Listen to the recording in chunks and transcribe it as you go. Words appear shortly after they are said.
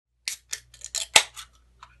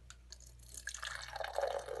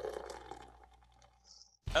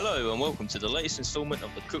Hello and welcome to the latest instalment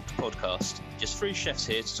of the Cooked Podcast. Just three chefs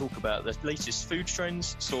here to talk about the latest food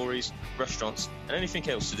trends, stories, restaurants and anything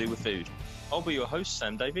else to do with food. I'll be your host,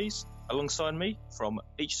 Sam Davies. Alongside me from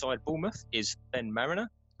Beachside, Bournemouth is Ben Mariner.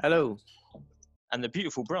 Hello. And the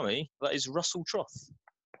beautiful Brummie, that is Russell Troth.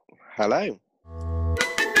 Hello.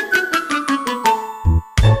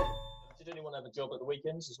 Did anyone have a job at the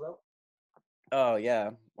weekends as well? Oh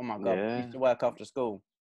yeah. Oh my god. Yeah. I used to work after school.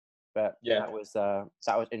 But Yeah.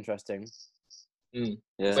 that was interesting. Mm.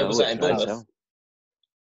 Yeah, Where was that in Bournemouth?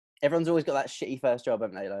 Everyone's always got that shitty first job,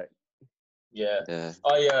 haven't they? Like, Yeah. Yeah.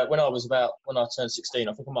 When I turned 16,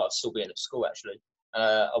 I think I might have still been at school actually.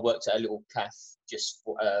 I worked at a little cafe just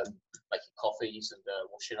making coffees and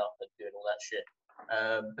washing up and doing all that shit.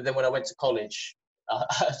 But then when I went to college,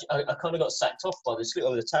 I kind of got sacked off by this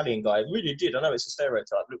little Italian guy. It really did. I know it's a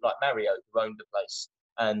stereotype. Looked like Mario, who owned the place.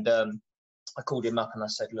 And I called him up and I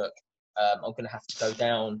said, look, I'm going to have to go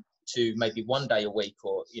down to maybe 1 day a week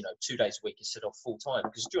or, 2 days a week instead of full time.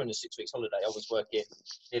 Because during the 6 weeks holiday, I was working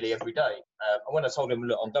nearly every day. And when I told him,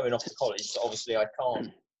 look, I'm going off to college, so obviously I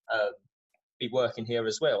can't be working here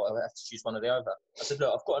as well. I have to choose one or the other. I said,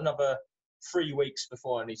 look, I've got another 3 weeks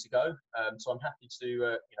before I need to go. So I'm happy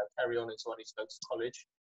to, carry on until I need to go to college.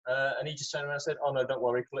 And he just turned around and said, oh, no, don't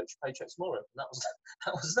worry, collect your paycheck tomorrow. And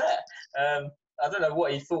that was that. I don't know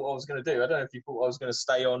what he thought I was going to do. I don't know if he thought I was going to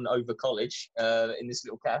stay on over college in this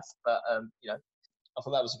little cafe, but, I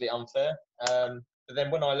thought that was a bit unfair. But then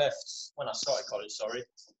when I started college,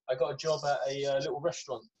 I got a job at a little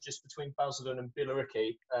restaurant just between Basildon and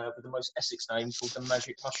Billericay with the most Essex name called the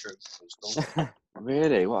Magic Mushroom. It was called.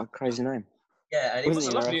 Really? What a crazy name. Yeah, and it was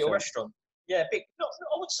Wasn't a even a lovely little restaurant. Yeah, big. I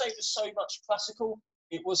wouldn't say it was so much classical.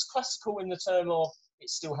 It was classical in the term of it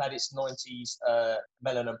still had its 90s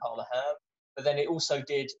melon and parma ham, but then it also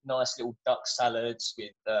did nice little duck salads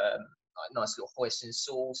with nice little hoisin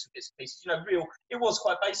sauce and bits and pieces. It was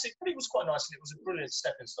quite basic, but it was quite nice, and it was a brilliant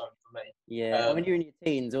stepping stone for me. yeah. When you're in your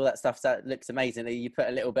teens, all that stuff that looks amazing. You put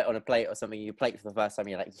a little bit on a plate or something, you plate for the first time,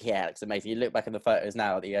 you're like, yeah, it looks amazing. You look back at the photos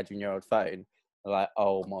now that you had on your old phone, you're like,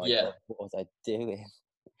 oh my god, what was I doing?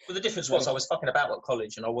 But the difference was I was fucking about at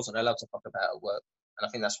college, and I wasn't allowed to fuck about at work. And I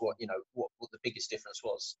think that's what the biggest difference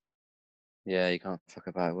was. Yeah, you can't fuck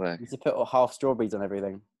about at work. You used to put half strawberries on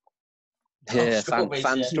everything. Yeah, Strawberries,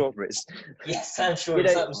 fan yeah. Strawberries. Yeah, fan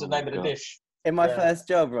strawberries, that was the name of the dish. In my first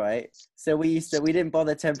job, right? So we didn't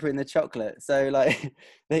bother tempering the chocolate. So like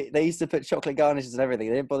they used to put chocolate garnishes and everything.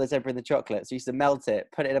 They didn't bother tempering the chocolate. So you used to melt it,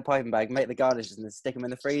 put it in a piping bag, make the garnishes, and then stick them in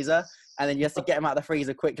the freezer. And then you have to get them out of the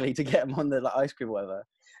freezer quickly to get them on the ice cream or whatever.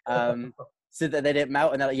 So that they didn't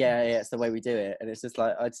melt. And they're like, yeah, it's the way we do it. And it's just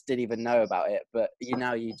like I just didn't even know about it. But you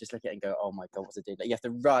just look at it and go, oh my god, what's it do? Like you have to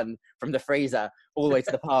run from the freezer all the way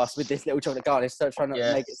to the past with this little chocolate garnish, so trying not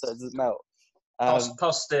to make it so it doesn't melt.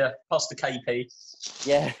 Past the KP.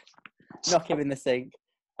 Yeah, knock him in the sink.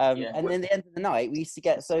 And then at the end of the night, we used to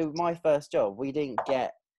get. So my first job, we didn't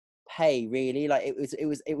get pay really. Like it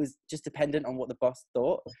was just dependent on what the boss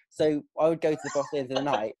thought. So I would go to the boss at the end of the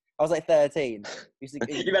night. I was like 13.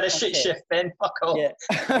 You had a shit shift, Ben. Fuck off. Yeah.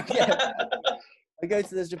 Yeah. I go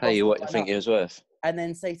to this. Pay you what you think it was worth. And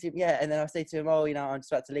then say to him, and then I say to him, oh, I'm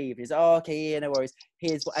just about to leave. And he's like, oh, okay, yeah, no worries.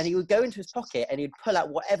 And he would go into his pocket and he'd pull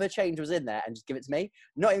out whatever change was in there and just give it to me,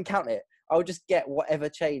 not even count it. I would just get whatever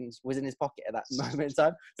change was in his pocket at that moment in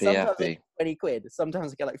time. Sometimes it's 20 quid.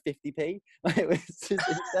 Sometimes I get like 50p. It was just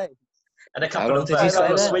insane. And a couple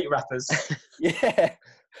of sweet wrappers. Yeah.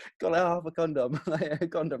 Got like half a condom, like a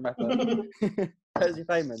condom wrapper. How's your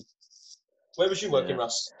payment? Where was you working,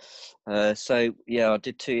 Russ? I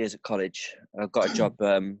did 2 years at college. I got a job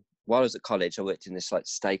while I was at college. I worked in this like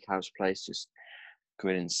steakhouse place, just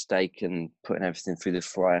grilling steak and putting everything through the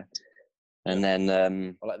fryer. And then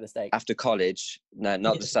I like the steak. After college, no,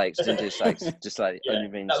 not the steaks. Didn't do steaks. Just like onion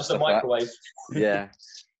rings. That was the microwave. Yeah.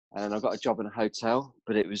 And I got a job in a hotel,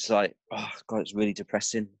 but it was like, oh god, it's really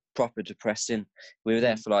depressing, proper depressing. We were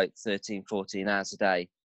there for like 13, 14 hours a day.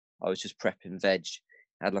 I was just prepping veg.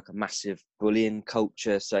 I had like a massive bullying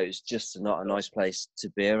culture, so it was just not a nice place to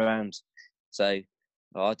be around. So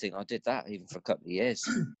I think I did that even for a couple of years.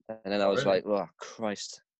 And then I was like, oh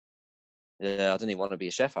Christ. Yeah, I didn't even want to be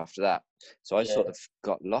a chef after that. So I sort of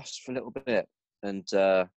got lost for a little bit. And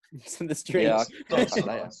it's in the streets.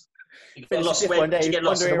 Yeah, You get lost one day, you get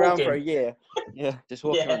lost wandering around for a year. Yeah, just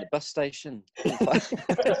walking around the bus station.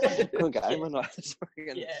 Couldn't get home, I was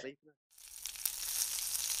sleeping.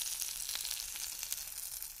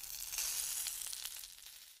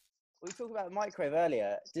 We talked about the microwave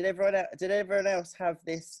earlier. Did everyone else have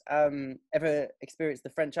this? Ever experienced the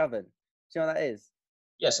French oven? Do you know what that is?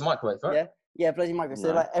 Yeah, it's a microwave, right? Yeah, bloody microwave.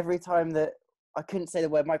 So like every time that I couldn't say the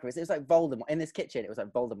word microwave. It was like Voldemort in this kitchen. It was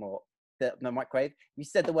like Voldemort. The microwave. If you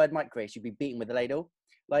said the word microwave, you'd be beaten with a ladle.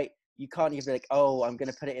 Like you can't even be like, oh, I'm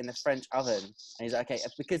gonna put it in the French oven. And he's like, okay,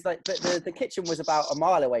 because like, but the kitchen was about a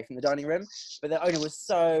mile away from the dining room. But the owner was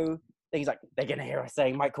so. He's like, they're gonna hear us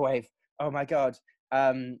saying microwave. Oh my god.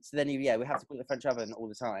 So then we have to put the French oven all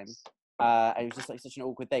the time. And it was just like such an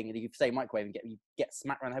awkward thing. You say microwave and you get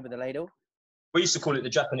smacked around the head with a ladle. We used to call it the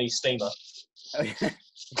Japanese steamer. Oh, yeah.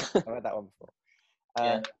 I've heard that one before.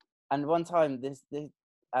 And one time, the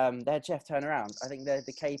head chef turned around. I think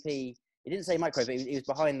the KP, he didn't say microwave, but he was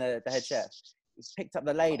behind the head chef. He picked up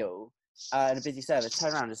the ladle and a busy service,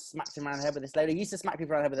 turned around and just smacked him around the head with this ladle. He used to smack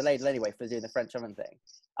people around the head with a ladle anyway for doing the French oven thing.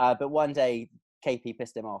 But one day, KP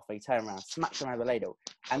pissed him off. He turned around, smacked him around with a ladle.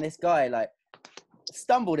 And this guy, like,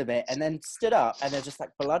 stumbled a bit and then stood up, and there's just, like,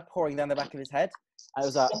 blood pouring down the back of his head. And I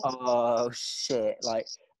was like, oh, shit. Like,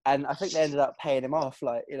 and I think they ended up paying him off.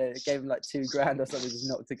 Like, you know, gave him, like, $2,000 or something just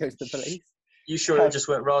not to go to the police. You sure it just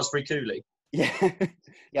went raspberry coolie? Yeah.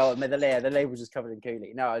 Yeah, well, the label was just covered in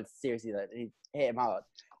coolie. No, seriously, though, he hit him hard.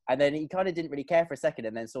 And then he kind of didn't really care for a second,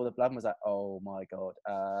 and then saw the blood and was like, oh, my God.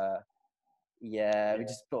 Yeah, we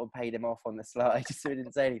just sort of paid him off on the slide, so he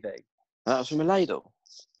didn't say anything. That was from a ladle?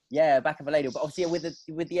 Yeah, back of a ladle. But obviously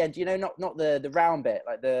with the end, you know, not the round bit,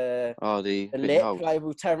 like the lip, hole. Like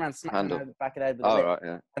we'll turn around, smack him on the back of the head with the lip. Right,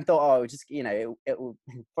 yeah. And thought, oh, just, you know, it will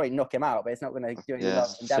probably knock him out, but it's not going to do any damage.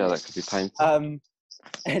 Yeah, that could be painful.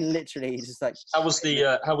 And literally, just like... How was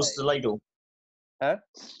the ladle? Huh?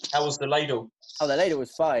 How was the ladle? Oh, the ladle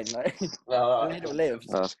was fine. Like, the ladle lived.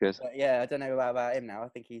 Oh, that's good. But yeah, I don't know about him now. I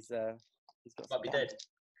think he's got... Might be dead.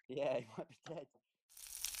 Yeah, he might be dead.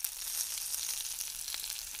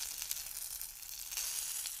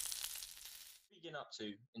 What have you been up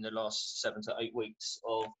to in the last 7 to 8 weeks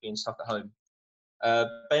of being stuck at home?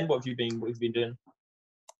 Ben, what have you been doing?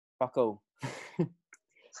 Fuck all.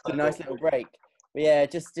 It's a nice little break. But yeah,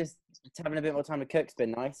 just having a bit more time to cook's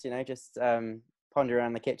been nice, you know, just ponder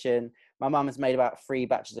around the kitchen. My mum has made about 3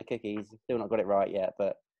 batches of cookies. Still not got it right yet,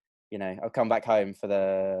 but you know, I'll come back home for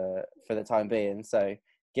the time being. So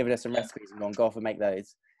giving her some recipes and gone, go off and make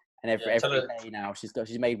those. And every day now she's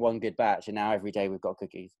made one good batch, and now every day we've got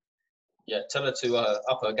cookies. Yeah, tell her to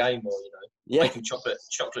up her game more, you know. Making chocolate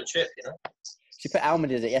chip, you know. She put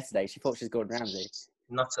almond in it yesterday. She thought she was Gordon Ramsay.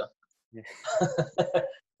 Nutter. Yeah.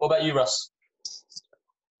 What about you, Russ?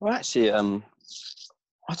 Well, actually, I don't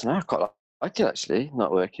know. I quite like it actually.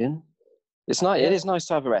 Not working. It's nice. Yeah. It is nice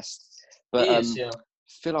to have a rest. But I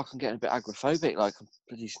feel like I'm getting a bit agoraphobic. Like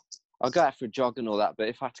I'll go out for a jog and all that. But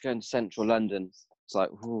if I have to go into central London, it's like,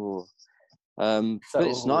 ooh. But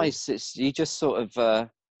it's nice. It's you just sort of.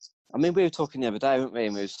 I mean, we were talking the other day, weren't we?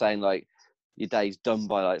 And we were saying like your day's done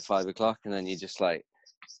by like 5 o'clock, and then you just like.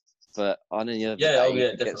 But on any other day,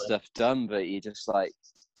 you get stuff done, but you just like,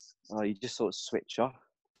 you just sort of switch off.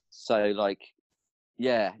 So like,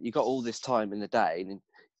 yeah, you got all this time in the day, and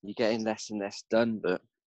you're getting less and less done. But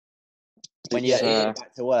when you go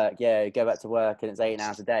back to work, you go back to work, and it's 8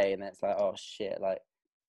 hours a day, and it's like, oh shit, like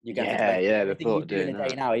you're gonna everything you do in a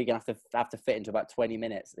day now, you're gonna have to fit into about 20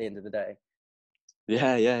 minutes at the end of the day.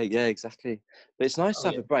 Yeah, exactly. But it's nice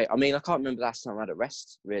to have a break. I mean, I can't remember the last time I had a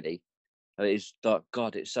rest, really. It's like,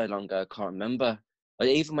 God, it's so long ago, I can't remember. Like,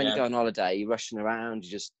 even when you go on holiday, you're rushing around,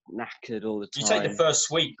 you're just knackered all the time. You take the first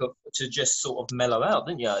week to just sort of mellow out,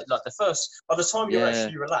 didn't you? Like by the time you're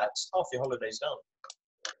actually relaxed, half your holiday's done.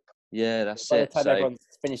 Yeah, that's by it. By the time everyone's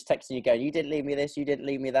finished texting you, going, you didn't leave me this, you didn't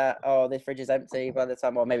leave me that. Oh, this fridge is empty. By the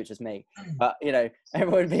time, or maybe it's just me. But, you know,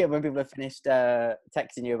 when people have finished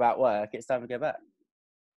texting you about work, it's time to go back.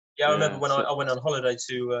 Yeah, I remember when I went on holiday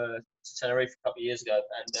to Tenerife a couple of years ago,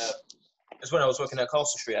 and it was when I was working at Castle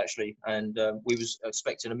Street, actually, and we was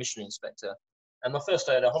expecting a Michelin inspector. And my first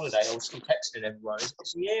day of the holiday, I was still texting everyone. Is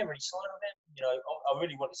he here? Are you signing on it? You know, I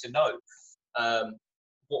really wanted to know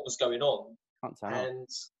what was going on. Can't tell. And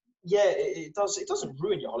yeah, it doesn't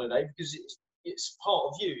ruin your holiday because it's part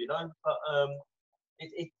of you, you know. But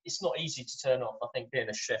it's not easy to turn off. I think being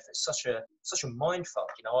a chef, it's such a mind fuck,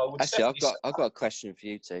 you know. I would actually, I've got a question for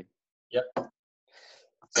you two. Yep.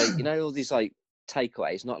 So you know all these like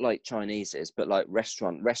takeaways, not like Chinese's, but like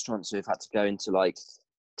restaurants who've had to go into like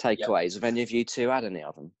takeaways. Have any of you two had any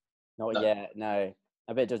of them? Not yet, no.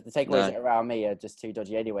 I bet the takeaways around me are just too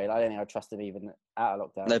dodgy anyway. Like, I don't think I trust them even out of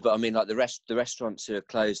lockdown. No, but I mean like the restaurants who are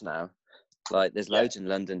closed now, like there's loads in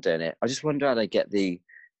London doing it. I just wonder how they get the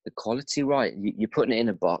quality right. You're putting it in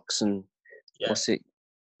a box and what's it?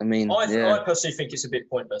 I mean, I personally think it's a bit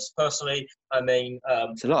pointless. Personally, I mean,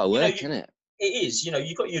 it's a lot of work, isn't it? It is. You know,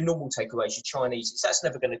 you've got your normal takeaways, your Chinese. That's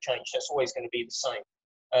never going to change. That's always going to be the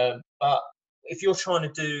same. But if you're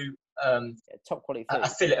trying to do top quality a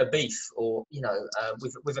food. fillet of beef, or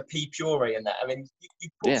with a pea puree and that. I mean, you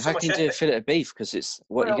put Yeah, so how much can you do a effort. fillet of beef? Because it's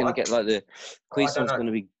what you're Well, going to get. Like the I don't cuisin's know. going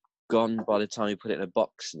to be gone by the time you put it in a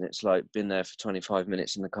box, and it's like been there for 25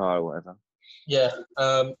 minutes in the car or whatever. Yeah.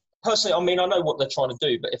 Personally, I mean, I know what they're trying to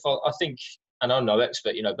do, but if I think, and I'm no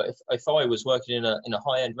expert, but if I was working in a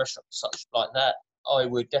high end restaurant such like that, I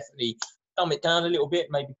would definitely dumb it down a little bit.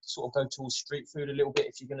 Maybe sort of go towards street food a little bit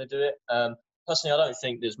if you're going to do it. Personally, I don't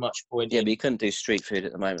think there's much point. Yeah, but you couldn't do street food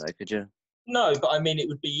at the moment, though, could you? No, but I mean, it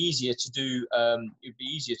would be easier to do. It would be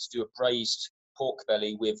easier to do a braised pork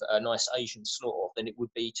belly with a nice Asian slaw than it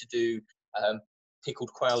would be to do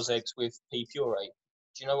pickled quail's eggs with pea puree.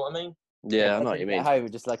 Do you know what I mean? Yeah, I know what you mean. At home,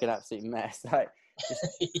 just like an absolute mess, like just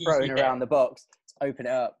throwing Yeah. around the box, open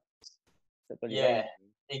it up. Yeah,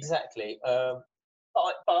 exactly.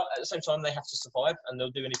 But at the same time, they have to survive, and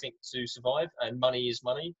they'll do anything to survive. And money is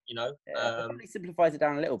money, Yeah, it probably simplifies it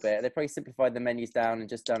down a little bit. They probably simplified the menus down and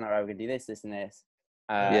just done, oh, we're gonna do this, this, and this.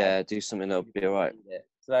 Yeah, do something that'll be all right.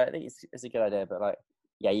 So I think it's a good idea, but like,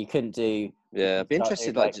 yeah, you couldn't do. Yeah, I'd be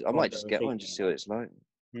interested. Like, I might just get one to see what it's like.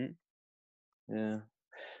 Hmm?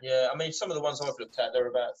 Yeah, I mean, some of the ones I've looked at, they're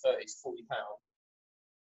about £30 to £40.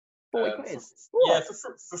 40 quid. Yeah,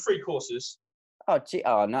 for 3 courses. Oh, gee,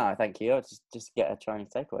 oh no, thank you. I'll just get a Chinese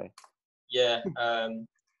takeaway. Yeah.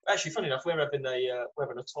 Actually, funny enough, we're having a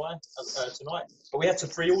Thai tonight, but we had to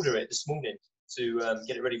pre-order it this morning to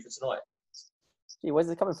get it ready for tonight. Gee, where's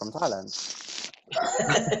it coming from? Thailand?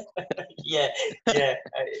 Yeah.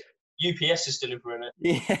 UPS is delivering it.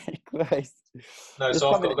 Yeah, Christ. No,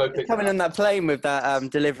 so I've got to go pick coming it up. on that plane with that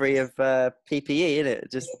delivery of PPE, isn't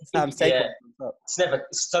it? Just Sam's takeaway. Yeah.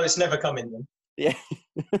 It's never coming then. Yeah.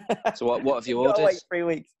 So what have you You've gotta ordered? wait 3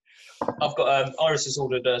 weeks. I've got Iris has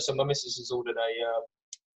ordered. So my missus has ordered a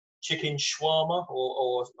chicken shawarma,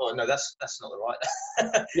 or no, that's not the right.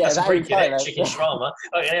 Yeah, that's that pretty is good. Thailand. Chicken shawarma.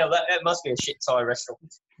 Oh yeah, that must be a shit Thai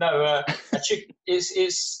restaurant. No,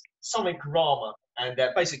 it's something rama, and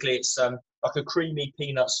basically it's like a creamy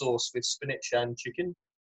peanut sauce with spinach and chicken,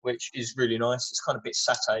 which is really nice. It's kind of a bit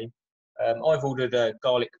satay. I've ordered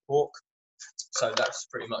garlic pork, so that's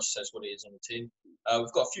pretty much says what it is on the tin.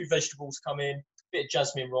 We've got a few vegetables come in, bit of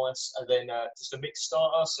jasmine rice, and then just a mixed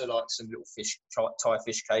starter, so like some little fish, Thai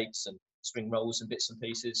fish cakes and spring rolls and bits and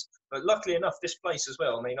pieces. But luckily enough, this place as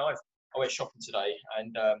well, I mean, I went shopping today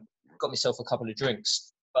and got myself a couple of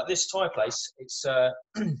drinks. But this Thai place, it's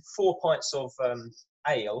 4 pints of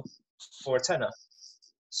ale for a tenner.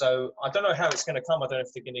 So I don't know how it's going to come. I don't know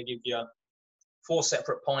if they're going to give you 4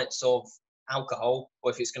 separate pints of alcohol,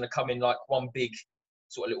 or if it's going to come in like one big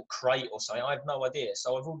sort of little crate or something. I have no idea.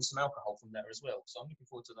 So I've ordered some alcohol from there as well. So I'm looking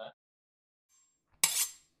forward to that.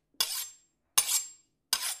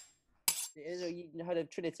 You heard of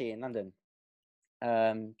Trinity in London?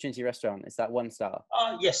 Trinity restaurant. It's that 1 star.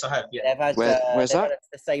 Yes, I have. Yeah. They've had, where's they've that? had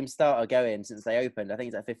the same starter going since they opened. I think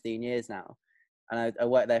it's like 15 years now. And I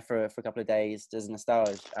worked there for a couple of days as an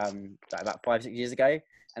stage about 5-6 years ago.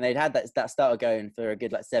 And they'd had that starter going for a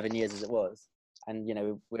good like 7 years as it was. And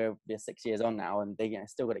we're 6 years on now, and they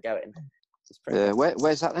still got it going. It's pretty Yeah,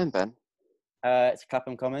 where's that then, Ben? It's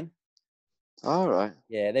Clapham Common. All right.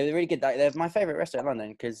 Yeah, they were really good. They're my favourite restaurant in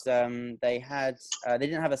London because they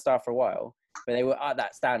didn't have a star for a while, but they were at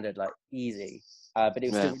that standard, like easy. But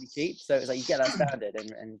it was still really cheap. So it was like you get that standard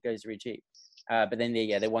and it goes really cheap. But then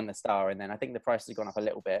they won the star, and then I think the price has gone up a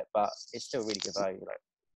little bit, but it's still really good value. Like.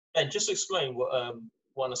 And just explain what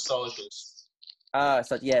one of stars is.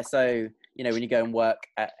 So when you go and work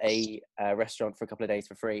at a restaurant for a couple of days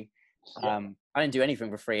for free. I don't do anything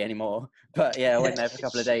for free anymore, but yeah, I went there for a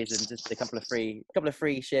couple of days and just a couple of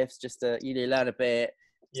free shifts just to learn a bit,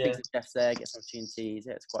 speak to the chefs there, get some opportunities.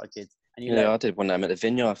 Yeah, it's quite good. And I did one time at the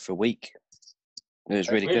Vineyard for a week. It was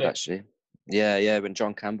really good actually. Yeah, when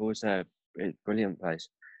John Campbell was there, brilliant place.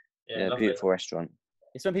 Yeah, beautiful restaurant.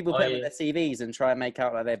 It's when people put them in their CVs and try and make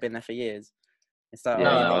out like they've been there for years. It's like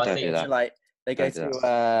I don't do that. Like they go to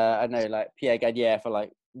I don't know, like Pierre Gagnier for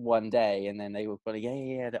like 1 day, and then they will probably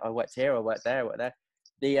I worked here, I worked there, I worked there.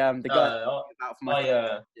 The guy about for my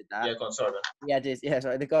did that. Yeah, go on, sorry, man.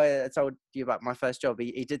 Sorry. The guy I told you about my first job,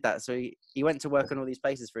 he did that. So he went to work on all these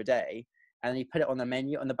places for a day, and he put it on the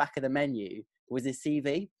menu. On the back of the menu was his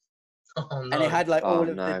CV. Oh, no. And it had like all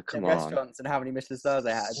of the come restaurants and how many Michelin stars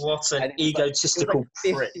they had. What an egotistical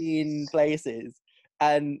prick. 15 places.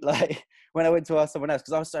 And like when I went to ask someone else,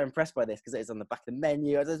 because I was so impressed by this, because it was on the back of the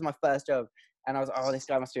menu. This was my first job. And I was like, oh, this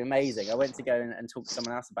guy must be amazing. I went to go and talk to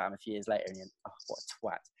someone else about him a few years later, and he went, oh, what a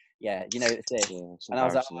twat. Yeah, it's this. Yeah, and I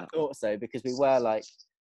was like, I thought so, because we were like,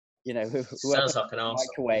 we sounds like an arsehole.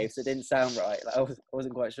 microwave, so it didn't sound right. Like, I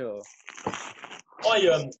wasn't quite sure.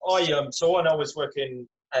 So when I was working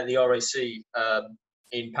at the RAC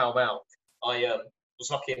in Pall Mall, I was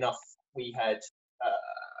lucky enough. We had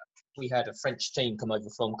a French team come over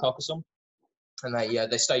from Carcassonne, and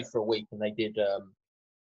they stayed for a week, and they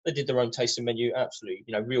did their own tasting menu. Absolutely,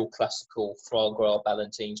 real classical foie gras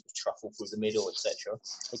ballantines with truffle through the middle, etc.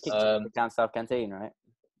 They kicked it down South Canteen, right?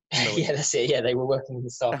 Yeah, that's it. Yeah, they were working in the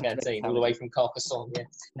staff canteen all the way from Carcassonne. Yeah.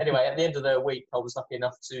 Anyway, at the end of the week, I was lucky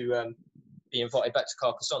enough to be invited back to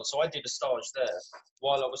Carcassonne. So I did a stage there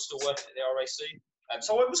while I was still working at the RAC.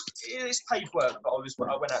 So it's paid work, but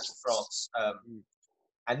I went out to France,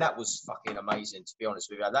 and that was fucking amazing. To be honest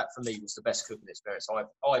with you, that for me was the best cooking experience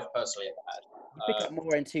I've personally ever had. You pick up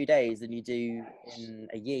more in 2 days than you do in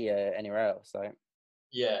a year anywhere else. So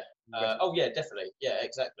yeah. Oh yeah, definitely. Yeah,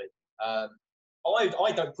 exactly. I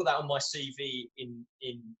don't put that on my CV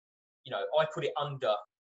I put it under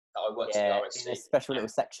that I worked at the RSC. In a special little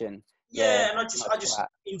section. Yeah, and I just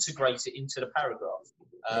integrate it into the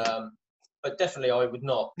paragraph. But definitely I would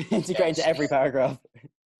not integrate into every paragraph.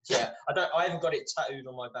 Yeah, I haven't got it tattooed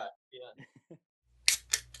on my back. Yeah.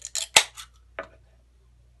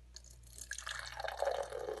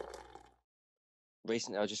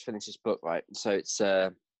 Recently, I just finished this book, right? So it's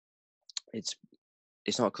not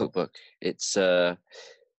a cookbook. It's a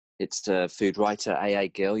food writer, A.A.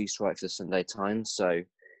 Gill. He used to write for the Sunday Times. So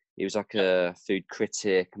he was like a food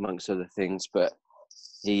critic, amongst other things. But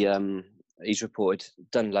he's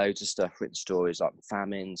done loads of stuff, written stories like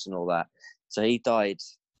famines and all that. So he died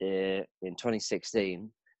in 2016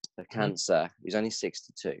 of cancer. He was only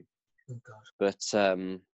 62. Oh, God. But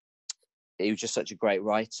he was just such a great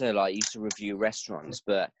writer. Like, he used to review restaurants,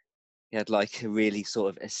 but he had like a really sort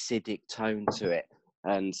of acidic tone to it.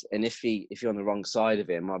 And if you're on the wrong side of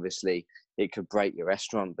him, obviously it could break your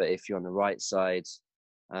restaurant. But if you're on the right side,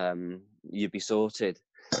 you'd be sorted.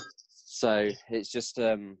 So it's just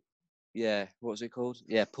what was it called?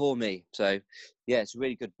 Yeah, Poor Me. So yeah, it's a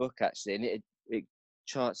really good book actually, and it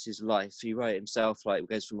charts his life. He wrote it himself. Like, it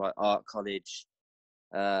goes from like art college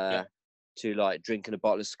to like drinking a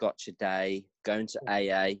bottle of scotch a day, going to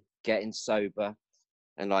AA, getting sober,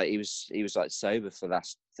 and like he was like sober for the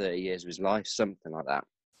last 30 years of his life, something like that.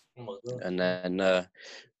 Oh my God. And then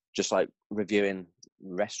just like reviewing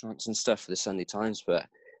restaurants and stuff for the Sunday Times. But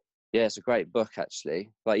yeah, it's a great book actually.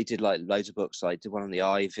 Like, he did like loads of books. Like, he did one on the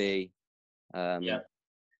Ivy.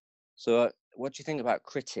 So what do you think about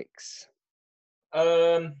critics?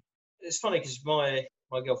 It's funny because my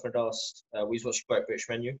girlfriend asked, we was watching Great British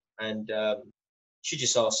Menu, and she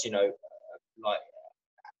just asked, like,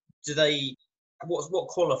 do they, what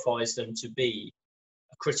qualifies them to be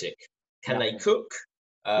a critic? Can they cook?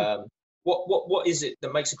 What is it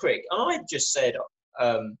that makes a critic? And I just said,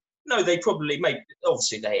 no, they probably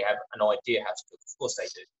obviously they have an idea how to cook, of course they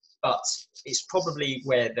do, but it's probably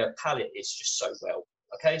where their palate is just so well.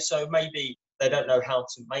 Okay, so maybe they don't know how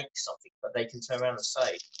to make something, but they can turn around and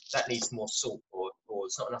say that needs more salt, or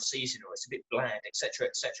it's not enough seasoning, or it's a bit bland, etc.,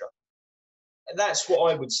 etc. That's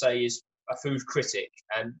what I would say is a food critic,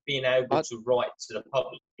 and being able to write to the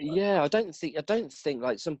public. Yeah, I don't think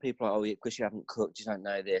like some people are, because you haven't cooked, you don't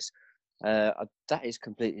know this. That is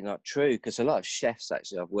completely not true, because a lot of chefs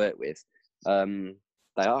actually I've worked with,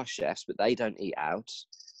 they are chefs, but they don't eat out.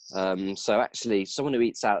 So actually, someone who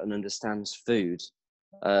eats out and understands food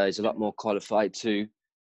is a lot more qualified to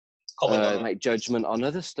make judgment on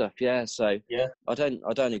other stuff. Yeah, so yeah, I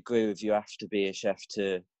don't agree with you have to be a chef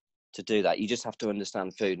to do that. You just have to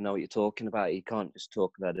understand food, know what you're talking about. You can't just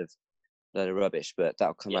talk a load of rubbish, but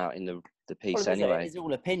that'll come out in the piece anyway. It's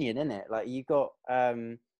all opinion, isn't it? Like, you've got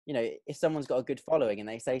if someone's got a good following and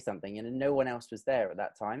they say something and no one else was there at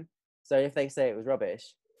that time, so if they say it was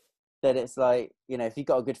rubbish, then it's like, if you've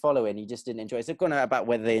got a good following, you just didn't enjoy it. It's going about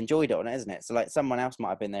whether they enjoyed it or not, isn't it? So like, someone else might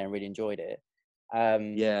have been there and really enjoyed it.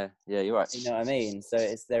 Yeah, you're right. You know what I mean? So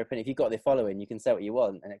it's their opinion. If you've got the following, you can say what you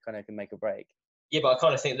want, and it kind of can make or break. Yeah, but I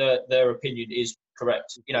kind of think that their opinion is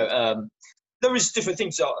correct. There is different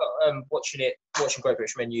things. Watching Great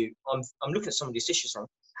British Menu, I'm looking at some of these dishes, and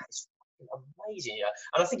it's amazing. Yeah,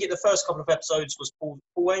 and I think the first couple of episodes was Paul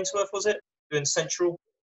Ainsworth, was it, doing Central?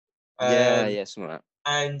 Yeah, something like that.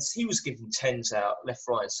 And he was giving 10s out left,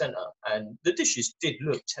 right, and centre, and the dishes did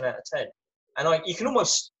look 10 out of 10. And you can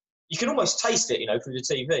almost taste it, through the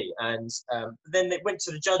TV. And then it went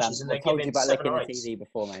to the judges, and they gave it 7 or 8. TV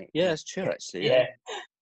before, mate. Yeah, it's true actually. Yeah.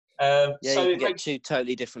 So you get two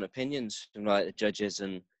totally different opinions from like the judges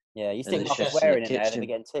and you stick Marcus Waring in there, and they're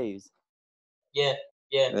getting 2s. Yeah.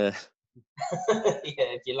 Yeah,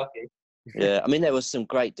 if you're lucky. Yeah, I mean, there was some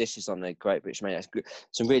great dishes on the Great British Menu.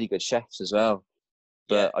 Some really good chefs as well.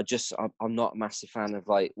 But I'm not a massive fan of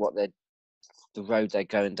like what they're the road they're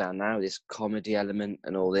going down now, this comedy element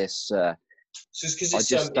and all this. So it's because I it's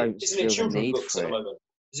just don't isn't it feel the children need books at for the it. moment?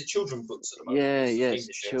 Is it children books at the moment? Yeah, Being yes,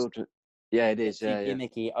 the chefs? children. Yeah, it is. Too Yeah, yeah.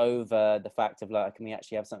 gimmicky over the fact of like, can we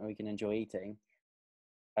actually have something we can enjoy eating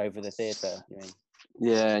over the theatre? You mean?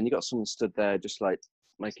 Yeah, and you got someone stood there just like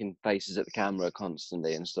making faces at the camera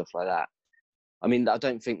constantly and stuff like that. I mean, I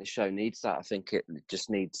don't think the show needs that. I think it just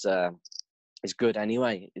needs. It's good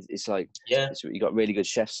anyway. It's like you got really good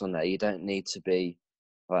chefs on there. You don't need to be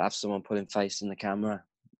have someone putting face in the camera.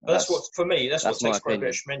 But that's what for me. That's what my takes Great opinion.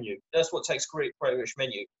 British Menu. That's what takes Great British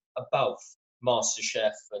Menu above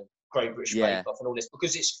MasterChef and Great British Bake Off and all this,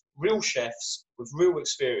 because it's real chefs with real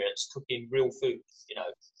experience cooking real food. You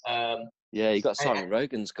know. Yeah, you got Simon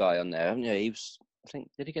Rogan's guy on there, haven't you? He was. I think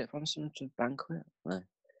did he get from some banquet? No,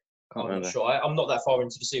 I'm remember. not sure. I'm not that far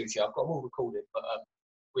into the series yet. I've got them all recorded, but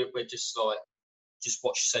we're just like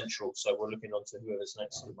watch Central, so we're looking on to whoever's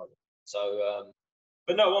next at the moment. So,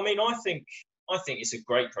 but no, I mean, I think it's a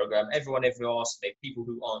great program. Everyone ever asks me, people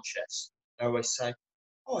who aren't chefs, they always say,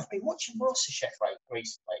 "Oh, I've been watching MasterChef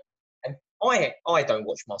recently," and I don't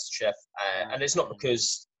watch MasterChef, and it's not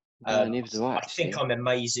because neither do I think I'm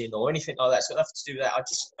amazing or anything like that. It's got nothing to do with that. I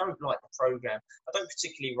just don't like the program. I don't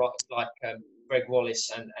particularly like Greg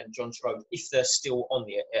Wallace and John Schroeder if they're still on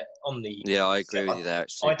the. Yeah, I agree with you there.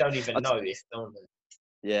 Actually, I don't even know if they're on there.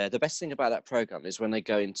 Yeah, the best thing about that program is when they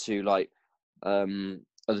go into like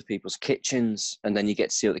other people's kitchens, and then you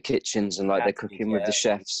get to see all the kitchens and like they're cooking with the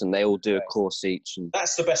chefs, and they all do a course each. And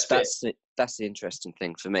that's the best bit. That's the interesting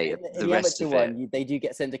thing for me. The rest of it, they do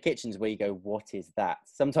get sent to kitchens where you go, "What is that?"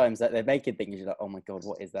 Sometimes that they're making things you're like, "Oh my god,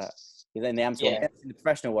 what is that?" Because then the amateur one, in the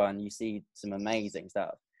professional one, you see some amazing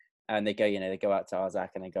stuff, and they go out to Arzac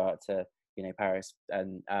and they go out to Paris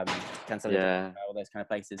and Cancelliere, all those kind of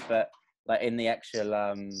places. But like in the actual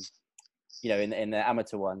in the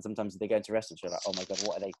amateur one, sometimes they go into restaurants, you're like, oh my god,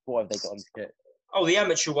 what have they got on to cook? Oh, the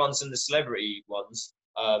amateur ones and the celebrity ones.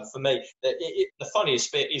 For me, the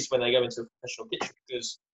funniest bit is when they go into a professional kitchen,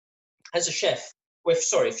 because as a chef,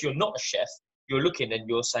 if you're not a chef, you're looking and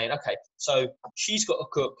you're saying, okay, so she's got to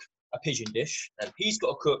cook a pigeon dish, and he's got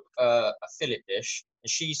to cook a fillet dish, and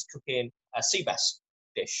she's cooking a sea bass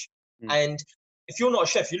dish. And if you're not a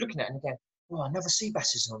chef, you're looking at it and going, oh, another sea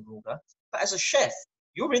bass is on order. But as a chef,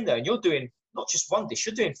 you're in there and you're doing not just one dish,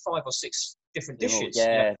 you're doing 5 or 6 different dishes.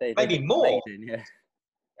 Yeah, maybe more. Amazing, yeah.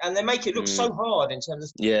 And they make it look so hard in terms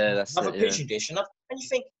of that's another pigeon dish. And you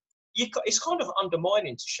think, it's kind of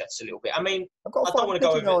undermining to chefs a little bit. I mean, I don't want to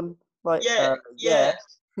go over on. Like, yeah.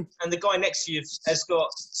 And the guy next to you has got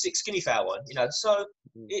 6 guinea fowl, so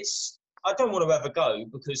I don't want to have a go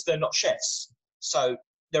because they're not chefs. So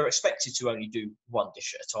they're expected to only do one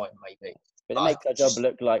dish at a time, maybe. But it makes our job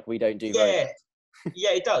look like we don't do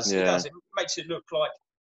Yeah, it does. It does. It makes it look like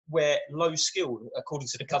we're low skilled. According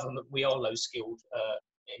to the government, we are low skilled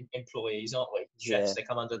employees, aren't we? Chefs, they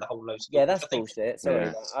come under the whole low skilled. Yeah, that's bullshit.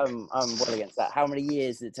 Sorry, I'm well against that. How many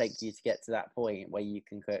years did it take you to get to that point where you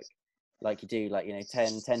can cook like you do,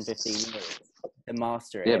 10, 15 years to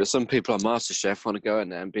master it? Yeah, but some people on MasterChef want to go in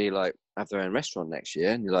there and be like, have their own restaurant next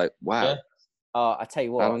year, and you're like, wow. Yeah. I tell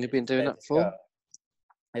you what. How long have you been doing that for?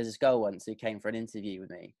 There was this girl once who came for an interview with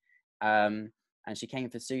me, and she came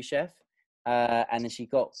for sous chef, and then she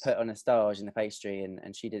got put on a stage in the pastry,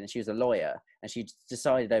 and she did. And she was a lawyer, and she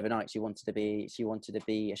decided overnight she wanted to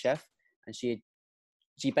be a chef, and she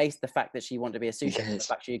based the fact that she wanted to be a sous chef on the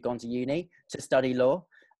fact she had gone to uni to study law,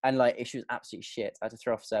 and she was absolutely shit. I had to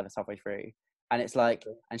throw off service halfway through, and it's like,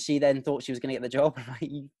 and she then thought she was going to get the job. I'm like,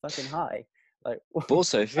 you fucking high. Like, but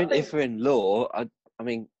also, if we're in law, I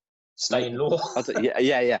mean, stay in law.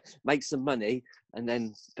 yeah. Make some money and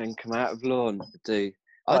then come out of law and do.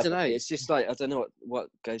 I don't know. It's just like, I don't know what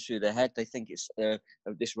goes through their head. They think it's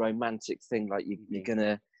this romantic thing, like you're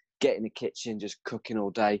gonna get in the kitchen just cooking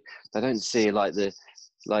all day. They don't see like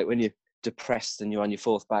when you're depressed and you're on your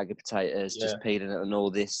 4th bag of potatoes, just peeling it and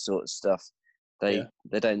all this sort of stuff. They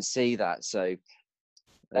don't see that. So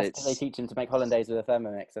that's because they teach them to make hollandaise with a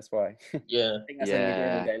Thermomix. That's why. Yeah. I think that's what we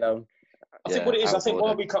do all day long. I think what it is, I think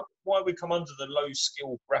why we come under the low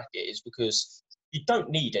skill bracket is because you don't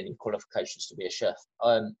need any qualifications to be a chef.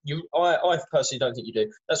 I personally don't think you do.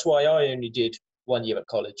 That's why I only did 1 year at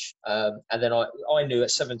college, and then I knew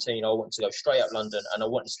at 17 I wanted to go straight up London, and I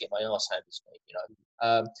wanted to get my arse handed to me,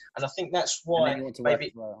 and I think that's why you want to work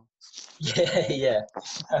as well. Yeah.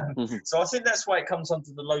 So I think that's why it comes under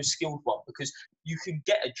the low skilled one, because you can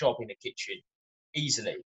get a job in a kitchen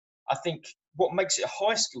easily. I think what makes it a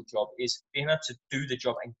high skilled job is being able to do the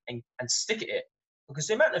job and stick at it. Because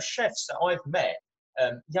the amount of chefs that I've met,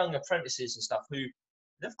 young apprentices and stuff, who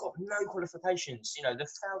they've got no qualifications. You know, they've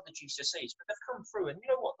failed the GCSEs, but they've come through, and you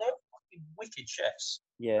know what? They're fucking wicked chefs.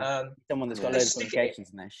 Yeah. Someone that's got Yeah. loads of qualifications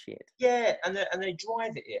and that shit. Yeah, and they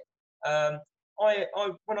drive at it.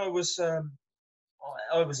 When I was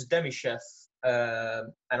a demi chef,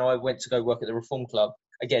 and I went to go work at the Reform Club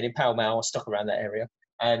again in Pall Mall. I stuck around that area,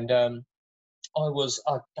 and I don't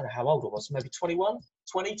know how old I was, maybe 21,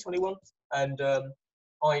 and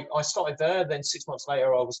I started there. Then 6 months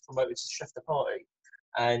later, I was promoted to chef de partie,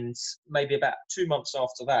 and maybe about 2 months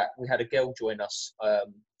after that, we had a girl join us,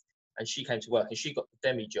 and she came to work, and she got the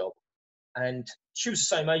demi job, and she was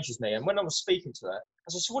the same age as me. And when I was speaking to her, I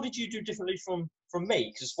said, "So what did you do differently from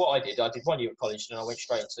me?" Because what I did 1 year at college, and I went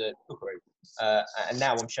straight into cookery, and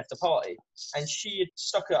now I'm chef de partie. And she had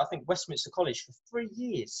stuck at, I think, Westminster College for 3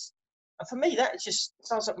 years. And for me, that just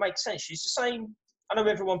doesn't make sense. She's the same. I know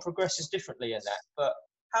everyone progresses differently in that, but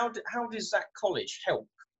how does that college help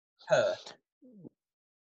her?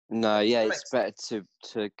 No, yeah, it's better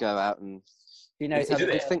to go out and. You know, Is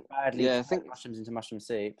it? badly Yeah, I to think- make mushrooms into mushroom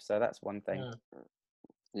soup, so that's one thing.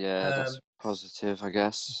 Yeah, that's positive, I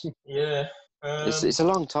guess. Yeah. It's a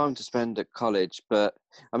long time to spend at college, but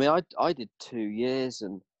I mean, I did 2 years,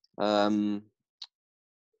 and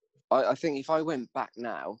I think if I went back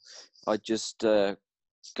now, I'd just go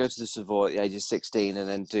to the Savoy at the age of 16 and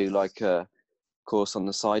then do like a course on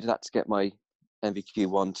the side of that to get my NVQ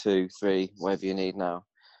 1, 2, 3, whatever you need now.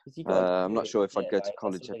 'Cause you gotta I'm do not it, sure if I'd yeah, go like, to that's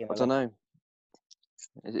college. what they're I gonna don't look- know.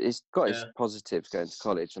 It's got its Yeah. positives going to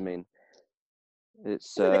college. I mean,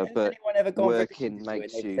 it's Has but anyone ever gone for an working interview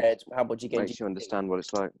makes and they've you said, how much you get makes you understand what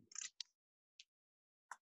it's like.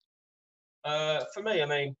 For me, I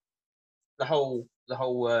mean, the whole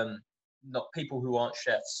not people who aren't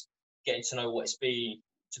chefs getting to know what it's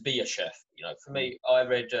to be a chef. You know, for me, I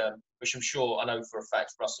read, which I'm sure I know for a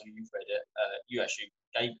fact, Russell, you've read it. You actually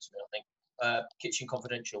gave it to me, I think. Kitchen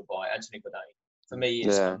Confidential by Anthony Bourdain. For me,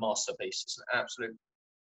 it's a masterpiece. It's an absolute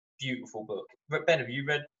beautiful book. Ben, have you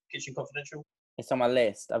read Kitchen Confidential? It's on my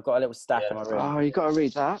list. I've got a little stack in my room. Oh, you got to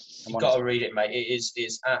read that. You've got to read it, mate. It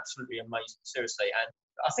is absolutely amazing, seriously. And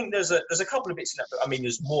I think there's a couple of bits in that book. I mean,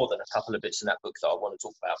 there's more than a couple of bits in that book that I want to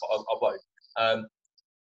talk about, but I won't.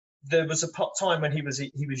 There was a time when he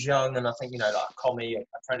was young, and I think, you know, like a commie,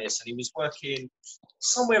 apprentice, and he was working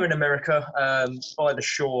somewhere in America, by the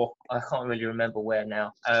shore. I can't really remember where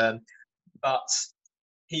now. But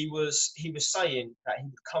he was saying that he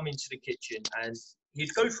would come into the kitchen and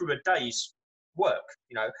he'd go through a day's work,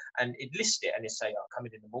 you know, and he'd list it and he'd say, "I'll come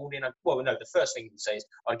in the morning." The first thing he'd say is,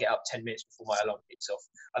 "I get up 10 minutes before my alarm kicks off.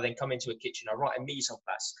 I then come into a kitchen, I write a mise en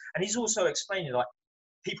place." And he's also explaining, like,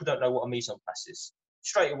 people don't know what a mise en place is.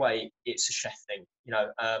 Straight away, it's a chef thing, you know.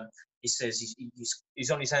 He says he's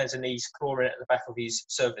on his hands and knees clawing at the back of his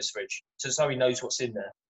service fridge, so he knows what's in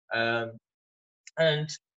there. And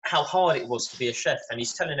how hard it was to be a chef, and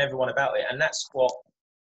he's telling everyone about it, and that's what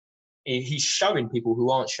he's showing people who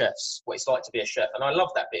aren't chefs what it's like to be a chef. And I love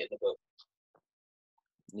that bit in the book.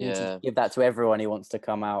 Yeah. Give that to everyone who wants to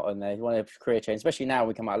come out and they want a career change, especially now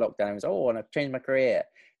we come out of lockdown and it's, "Oh, I want to change my career."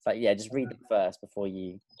 It's like, yeah, just read them first before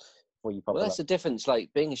you pop. Well, that's the difference.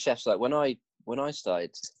 Like being a chef, like when I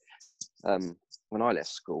started, when I left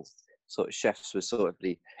school, sort of chefs were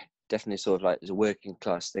definitely sort of like as a working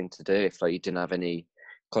class thing to do if like you didn't have any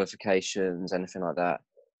qualifications, anything like that.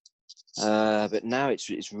 But now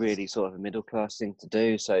it's really sort of a middle class thing to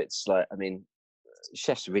do. So it's like, I mean,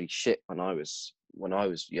 chefs were really shit when I was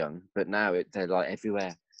young, but now they're like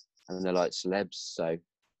everywhere and they're like celebs. So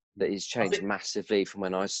that has changed massively from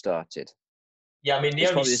when I started. Yeah, I mean,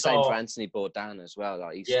 it's probably the same for Anthony Bourdain as well.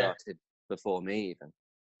 Like he started before me even.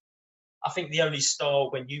 I think the only star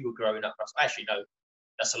when you were growing up, actually no,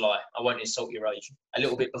 that's a lie. I won't insult your age. A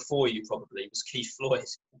little bit before you probably was Keith Floyd.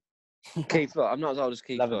 Keith Floyd. I'm not as old as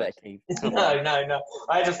Keith Love Floyd. a bit of Keith. No.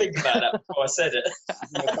 I had to think about that before I said it.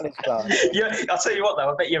 Yeah, I'll tell you what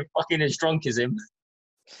though, I bet you're fucking as drunk as him.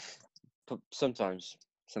 Sometimes.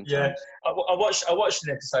 Yeah, I watched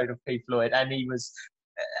an episode of Keith Floyd, and he was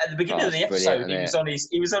at the beginning of the episode.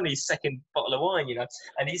 He was on his second bottle of wine, you know,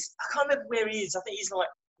 and I can't remember where he is. I think he's like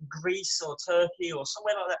Greece or Turkey or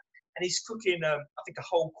somewhere like that, and he's cooking I think a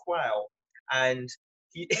whole quail, and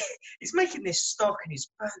he's making this stock and he's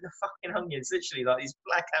burnt the fucking onions, literally like these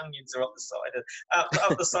black onions are up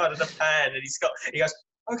the side of the pan, and he goes,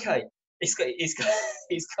 okay. He's got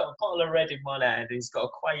a bottle of red in one hand and he's got a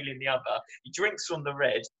quail in the other. He drinks from the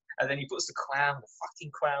red and then he puts the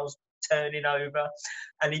fucking quail's turning over,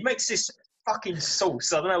 and he makes this fucking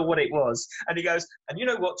sauce. I don't know what it was. And he goes, and you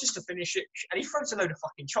know what, just to finish it, and he throws a load of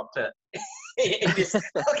fucking chocolate in this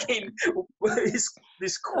fucking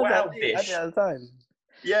this quail dish. I do that all the time.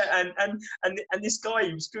 Yeah, and this guy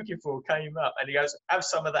he was cooking for came up and he goes, have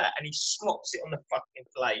some of that, and he slops it on the fucking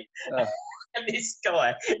plate. Oh. And this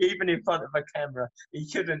guy, even in front of a camera, he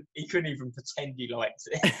couldn't even pretend he liked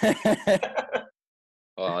it.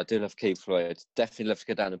 Oh, I do love Keith Floyd. Definitely love to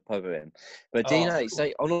go down and pub with him. But do you Oh, know, cool. so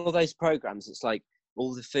on all those programs, it's like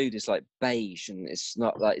all the food is like beige and it's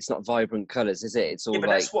not vibrant colours, is it? It's all Yeah, but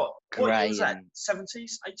like that's what year grey was that? and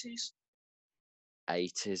 70s, 80s?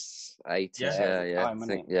 80s. Yeah, Yeah. time, I wasn't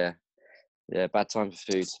think it? yeah. Bad time for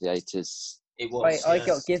food. The 80s. It was. I Yeah.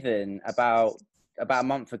 got given about a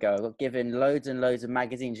month ago. I got given loads and loads of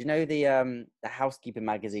magazines. You know the housekeeping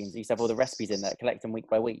magazines. They used to have all the recipes in there. Collect them week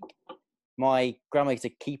by week. My grandma used to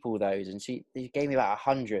keep all those, and she gave me about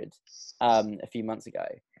 100 a few months ago.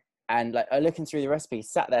 And like I looking through the recipes,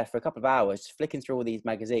 sat there for a couple of hours, just flicking through all these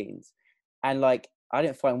magazines, and like I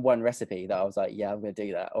didn't find one recipe that I was like, yeah, I'm gonna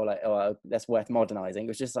do that, or like, oh, that's worth modernizing. It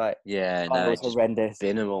was just like, Yeah, oh, it no, was just horrendous.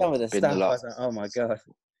 bin them all. Some of the Bin the stuff, I lot. was like, oh my god.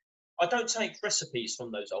 I don't take recipes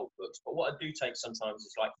from those old books, but what I do take sometimes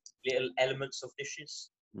is like little elements of dishes.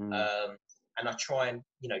 And I try and,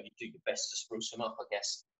 you do your best to spruce them up, I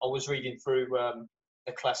guess. I was reading through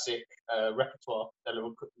the classic repertoire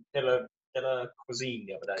de la cuisine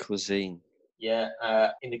the other day. Cuisine. Yeah,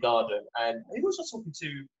 in the garden. And who was I talking to?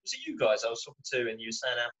 Was it you guys I was talking to? And you were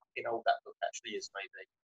saying how fucking old that book actually is,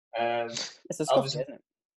 maybe. It's a Scottish, isn't it?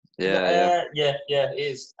 Yeah. Yeah, it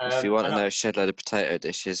is. If you want to know a shed load of potato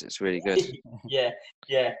dishes, it's really good. yeah,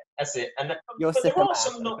 that's it. And You're but sick there of are that,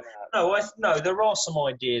 some open no, up. there are some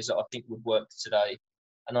ideas that I think would work today.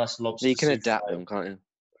 A nice lobster. You can souffle. adapt them, can't you?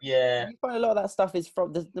 Yeah. You find a lot of that stuff is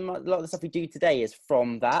from a lot of the stuff we do today is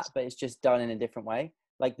from that, but it's just done in a different way.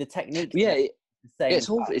 Like the technique. Yeah, the same it's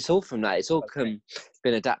all stuff. from that. It's all Okay.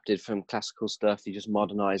 been adapted from classical stuff. You just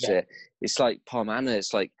modernize Yeah. it. It's like Parmana.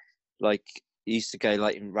 It's like you used to go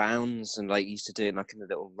like in rounds and like used to do it like in a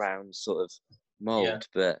little round sort of mold, Yeah.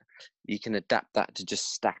 but you can adapt that to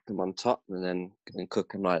just stack them on top and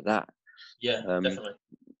cook them like that. Yeah, definitely.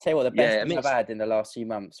 Tell you what, the best Yeah, I thing mean, I've had in the last few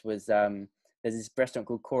months was there's this restaurant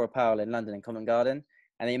called Cora Pearl in London in Covent Garden,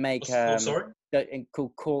 and they make Sorry.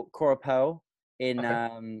 called Cora Pearl in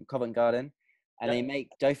Okay. Covent Garden, and Yeah. they make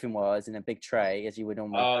dauphinoise in a big tray as you would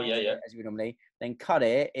normally. Oh, yeah. As you would normally, then cut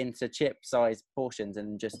it into chip-sized portions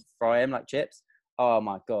and just fry them like chips. Oh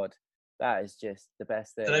my god, that is just the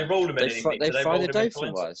best thing. Do they roll them in anything? They Do they fry roll the them in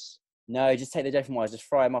dauphinoise. No, just take the dauphinoise, just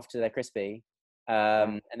fry them off till they're crispy,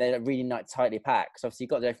 and they're really tightly packed. So obviously you've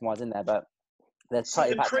got the dauphinoise in there, but they're So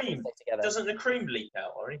tightly the packed cream, together. doesn't the cream leak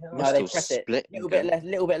out or anything? No, Must they all press it split little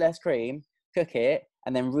and bit less cream, cook it,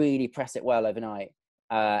 and then really press it well overnight,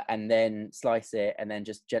 and then slice it, and then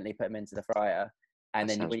just gently put them into the fryer. And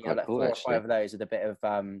That then sounds when you have quite like cool, 4 or actually. 5 of those with a bit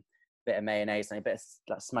of mayonnaise and a bit of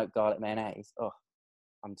like smoked garlic mayonnaise. Oh,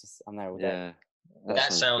 I'm there all day. Yeah. That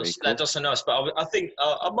pretty sounds cool. that does sound nice, but I think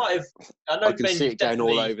I might have. I know I can Ben, see you've it going all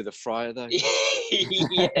definitely- over the fryer though.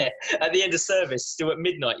 Yeah, at the end of service, still at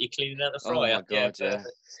midnight, you're cleaning out the Oh fryer. my god, yeah. perfect.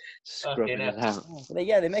 Scrubbing Fucking it hell. out. Oh, but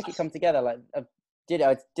they make it come together. Like I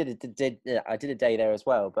did a day there as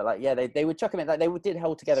well. But like they would chuck them in. Like they did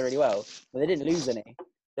hold together really well, but they didn't lose any.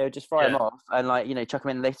 They would just fry them Yeah. off and like chuck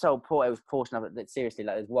them in. They sold it was portion of it. Seriously,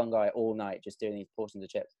 like there's one guy all night just doing these portions of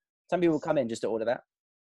chips. Some people come in just to order that.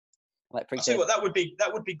 Like I tell you what, that would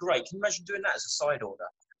be great. Can you imagine doing that as a side order?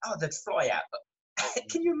 Oh, they'd fly out. But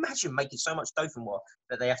can you imagine making so much dauphinoise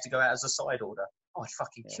that they have to go out as a side order? Oh, I'd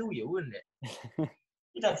fucking kill you, wouldn't it?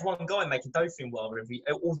 You'd have one guy making dauphinoise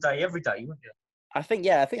all day, every day, wouldn't you? I think they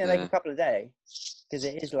make Yeah. a couple a day because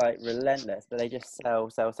it is like relentless. But they just sell,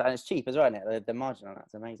 and it's cheap as well, isn't it? The margin on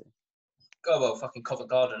that's amazing. Oh well, fucking Covent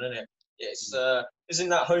Garden, isn't it? It's isn't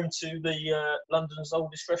that home to the London's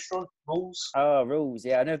oldest restaurant, Rules? Oh, Rules,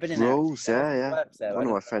 yeah, I've never been in there. Rules, yeah. Works there, One but of I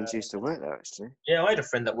my don't- friends used to work there actually. Yeah, I had a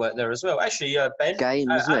friend that worked there as well. Actually, Ben.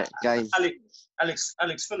 Game, isn't it? Game. Alex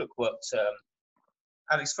Fullock worked.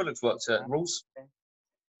 Alex Fullock's worked at Rules.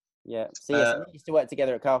 Yeah. So yes, we used to work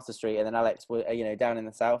together at Castle Street, and then Alex was, down in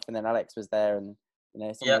the south, and then Alex was there, and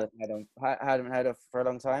someone that I hadn't heard of for a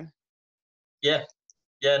long time. Yeah,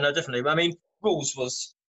 no, definitely. I mean, Rules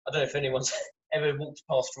was. I don't know if anyone's ever walked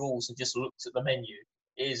past Rules and just looked at the menu.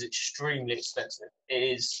 It is extremely expensive. It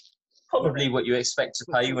is probably what you expect to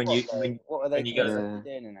pay when you What are they when you go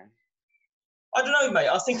doing in there? I don't know, mate.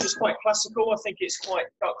 I think it's quite classical. I think it's quite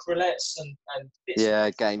duck roulettes and bits Yeah,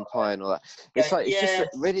 of game pie and all that. It's Game- like it's just yeah.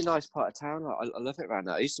 a really nice part of town. I love it around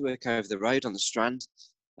there. I used to work over the road on the Strand,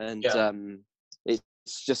 and Yeah.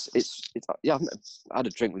 yeah. I've had a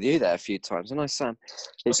drink with you there a few times, and I Sam.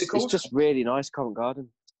 What's it called? It's just really nice, Covent Garden.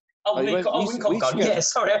 Oh, you in used to Covent Garden. go- Yeah,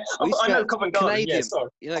 sorry. we used I to know go Covent Garden. Yeah, Canadian. sorry.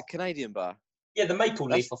 You know, Canadian bar. Yeah, the Maple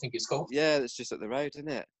Leaf, I think it's called. Yeah, that's just up the road, isn't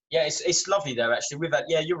it? Yeah, it's lovely there actually. We've had,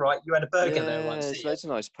 yeah, you're right. You had a burger there Yeah, once. there's Didn't you? loads of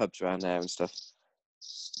nice pubs around there and stuff.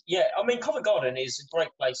 Yeah, I mean Covent Garden is a great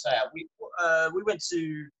place out. We went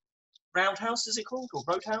to Roundhouse, is it called, or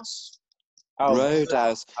Roadhouse?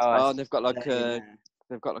 Roadhouse. Oh, And they've got like a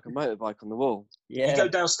motorbike on the wall. You yeah. go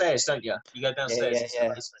downstairs, don't you? You go downstairs. Yeah. Into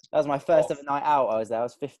the basement. That was my first ever night out. I was there. I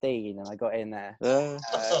was 15 and I got in there. Oh,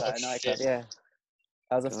 At a nightclub, shit. yeah.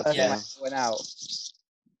 That was the God, first yeah. time I went out.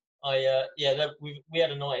 We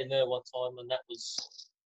had a night in there one time, and that was,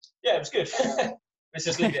 it was good. Let's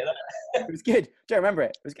just leave it at that. It was good. Don't remember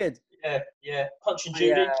it. It was good. Yeah. Punch and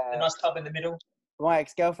Judy, Yeah. a nice pub in the middle. My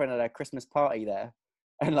ex-girlfriend had a Christmas party there,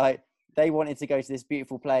 and like they wanted to go to this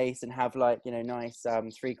beautiful place and have like, you know, nice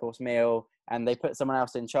 3-course meal, and they put someone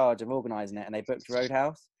else in charge of organising it, and they booked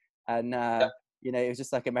Roadhouse, and you know, it was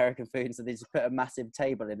just like American food, and so they just put a massive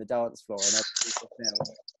table in the dance floor and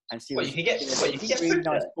and she was You can get really food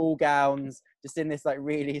nice there? ball gowns, just in this like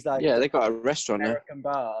really like yeah, they got a restaurant there. American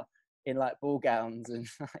bar in like ball gowns and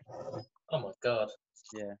Oh my god.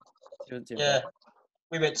 yeah, she wasn't too Yeah. bad.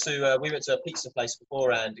 We went to a pizza place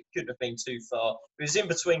beforehand. It couldn't have been too far. It was in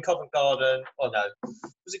between Covent Garden. Oh no,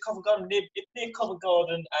 was it Covent Garden, near Covent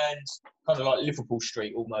Garden and kind of like Liverpool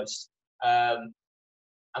Street almost?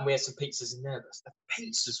 And we had some pizzas in there. The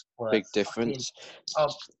pizzas were Big difference.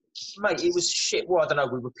 Mate, it was shit. Well, I don't know.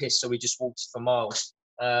 We were pissed, so we just walked for miles.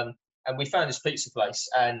 And we found this pizza place,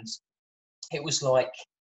 and it was like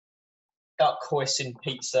duck hoisin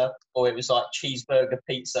pizza, or it was like cheeseburger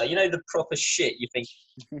pizza. You know, the proper shit. You think,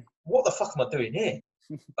 what the fuck am I doing here?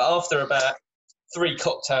 But after about 3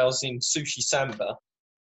 cocktails in sushi samba,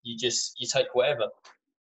 you take whatever.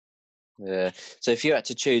 Yeah. So if you had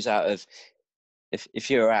to choose out of, if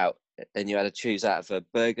you were out and you had to choose out of a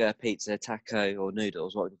burger, pizza, taco, or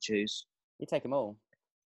noodles, what would you choose? You take them all.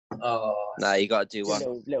 Oh, No, you got to do one.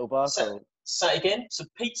 Little bar. Say it again. So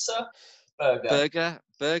pizza, burger.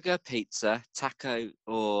 Burger, pizza, taco,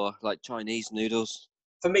 or like Chinese noodles.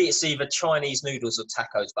 For me, it's either Chinese noodles or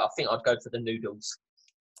tacos, but I think I'd go for the noodles.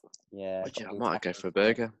 Yeah. I might go for a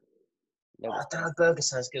burger. I don't know, burger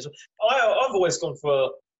sounds good. I've always gone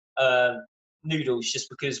for noodles just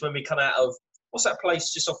because when we come out of, what's that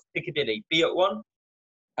place just off Piccadilly? Be at One?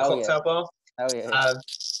 Cocktail bar? Oh yeah.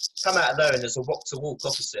 Come out of there and there's a walk to walk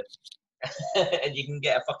opposite. And you can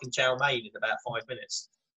get a fucking chow mein in about 5 minutes.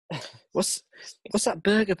 What's that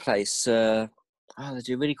burger place? They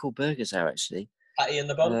do really cool burgers there actually. Patty in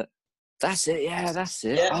the bun. That's it. Yeah, that's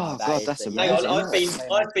it. Yeah. Oh god, that's Hang amazing. on,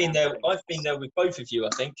 I've been there. I've been there with both of you. I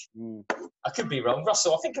think. I could be wrong,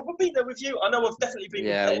 Russell. I think I've been there with you. I know I've definitely been.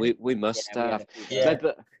 Yeah, with we must have. Yeah. No,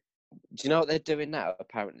 but do you know what they're doing now?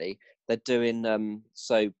 Apparently, they're doing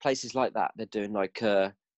so places like that. They're doing like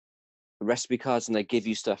recipe cards, and they give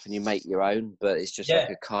you stuff, and you make your own. But it's just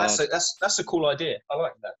like a card. That's a cool idea. I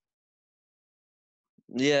like that.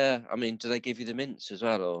 Yeah, I mean, do they give you the mints as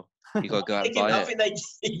well, or you got to go out and buy I it? think they.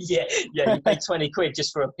 Yeah. You pay 20 quid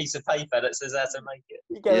just for a piece of paper that says how to make it.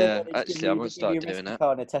 Yeah, actually, I might start doing that.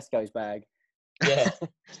 Card in a Tesco's bag. Yeah.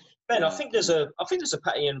 Ben, I think there's a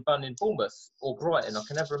patty and bun in Bournemouth or Brighton. I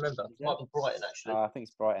can never remember. It might be Brighton actually. I think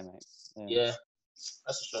it's Brighton, mate. Yeah.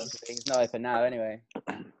 That's a shame. It's not open now, anyway.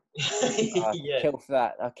 Yeah. Kill for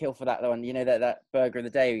that. I'll kill for that one. You know that burger of the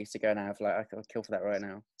day we used to go and have. Like I'll kill for that right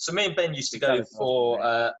now. So me and Ben used to go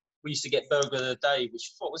for. We used to get burger of the day,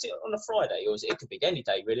 which what was it on a Friday, or was it? It could be any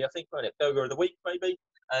day really. I think, wasn't it? Burger of the week maybe.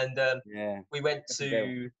 And we went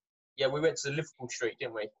to the Liverpool Street,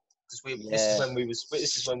 didn't we? Because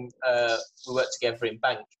this is when we worked together in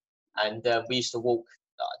bank, and we used to walk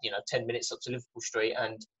 10 minutes up to Liverpool Street,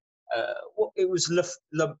 and it was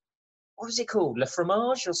what was it called? Le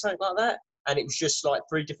Fromage or something like that. And it was just like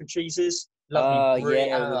 3 different cheeses. Lovely brie.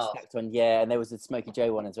 And there was the Smokey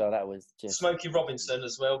Joe one as well. That was just Smokey Robinson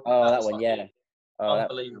as well. Oh, that one, yeah.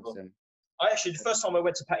 Unbelievable. Awesome. The first time I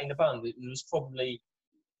went to Patty in the Bun, it was probably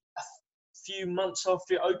a few months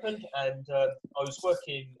after it opened, and I was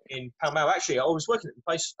working in Pall Mall. Actually, I was working at the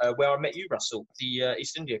place where I met you, Russell, the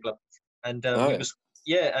East India Club. And I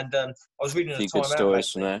was reading a few good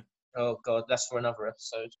stories from there. Oh God, that's for another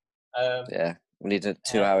episode. Yeah, we need a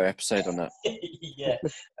 2-hour episode on that. Yeah,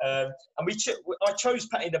 and I chose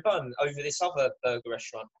Patty in the Bun over this other burger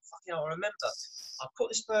restaurant. I remember I put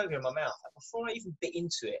this burger in my mouth, and before I even bit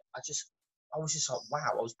into it, I was just like,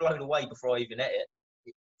 wow, I was blown away before I even ate it.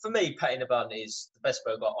 For me, Patty in the Bun is the best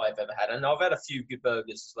burger I've ever had, and I've had a few good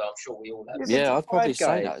burgers as well. I'm sure we all have. Yeah, I'd probably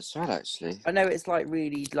say that as well, actually. I know it's like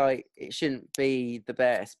really like it shouldn't be the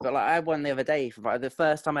best, but like I had one the other day. For the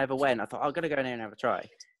first time I ever went, I thought I'm gonna go in there and have a try.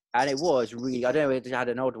 And it was really, I don't know if it had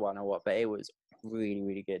an odd one or what, but it was really,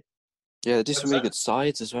 really good. Yeah, they do Where some was really that? good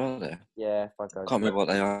sides as well there. Yeah, Five Guys. Can't remember what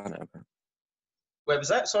they are now. But... Where was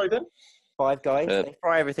that? Sorry, Ben. Five Guys. Uh, They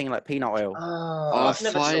fry everything in like peanut oil. Oh, Oh, I've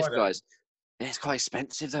never Five tried it. Guys. It's quite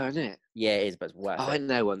expensive though, isn't it? Yeah, it is, but it's worth I it.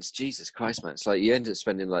 know once. Jesus Christ, man. It's like you end up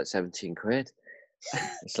spending like 17 quid.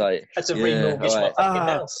 It's like, Had to yeah, remortgage my alright. fucking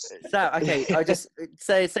house. Sam, okay, I just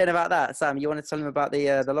saying about that. Sam, you want to tell him about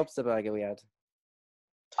the lobster burger we had?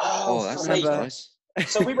 Oh, that fuck sounds me. nice.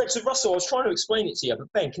 So we went to Russell. I was trying to explain it to you, but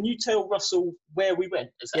Ben, can you tell Russell where we went?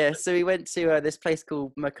 Exactly? Yeah, so we went to this place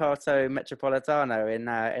called Mercato Metropolitano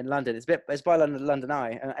in London. It's by London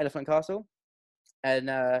Eye, Elephant Castle,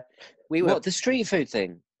 and we were What, the street food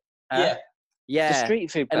thing? Yeah. The yeah, street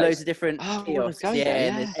food and place? loads of different Oh, I wanna kiosks. go Yeah,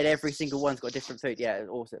 there, and, yeah. and every single one's got different food. Yeah, it was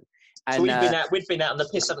awesome. And So we'd been out on the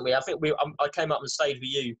piss, haven't we? I think I came up and stayed with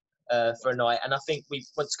you for a night, and I think we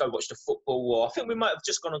went to go watch the football, or I think we might have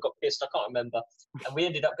just gone and got pissed. I can't remember. And we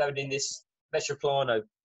ended up going in this Metroplano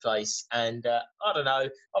place, and I don't know.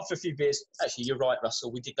 After a few beers, actually, you're right,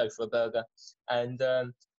 Russell. We did go for a burger, and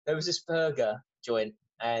there was this burger joint.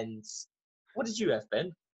 And what did you have,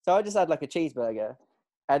 Ben? so I just had like a cheeseburger.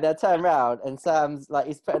 And I turn around and Sam's like,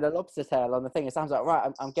 he's putting a lobster tail on the thing. And Sam's like, right,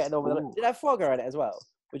 I'm getting on with it. Ooh. Did it have foie gras in it as think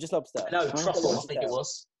or just lobster? No, Oh, truffle. I lobster think it tail.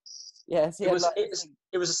 was. Yes, yeah,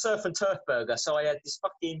 It was a surf and turf burger. So I had this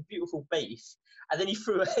fucking beautiful beef, and then he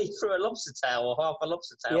threw a lobster tail or half a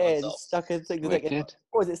lobster tail yeah, on top. just stuck a thing. Wicked.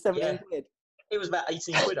 What was it, 17 Yeah. quid? It was about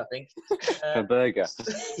 18 quid, I think. A burger.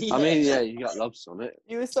 Yeah. I mean, yeah, you got lobster on it.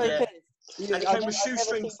 You were so Yeah. pissed. You And it I've came with never- I've never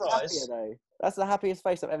shoestring seen you fries. happier, though. That's the happiest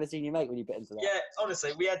face I've ever seen you make when you bit into that. Yeah,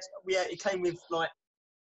 honestly, we had it came with like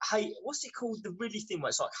hay. What's it called? The really thin one.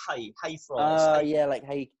 It's like hay fries. Oh, hay, yeah, like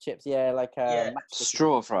hay chips. Yeah, like Yeah. matchsticks.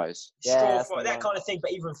 Straw fries. Yeah, straw that's fry, the that one. kind of thing,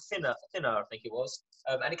 but even thinner. I think it was.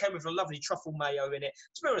 And it came with a lovely truffle mayo in it.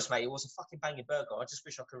 To be honest, mate, it was a fucking banging burger. I just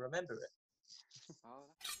wish I could remember it.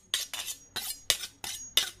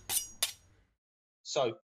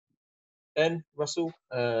 So, Ben, Russell,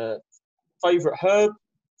 favourite herb,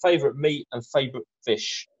 favourite meat, and favourite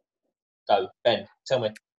fish. Go, Ben. Tell me.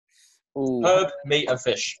 Ooh, Herb, meat, and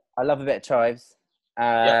fish. I love a bit of chives.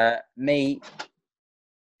 Meat.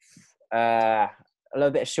 I love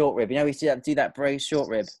a bit of short rib. You know, we used to do that braised short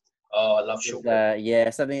rib. Oh, I love short rib. Yeah,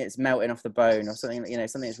 something that's melting off the bone, or something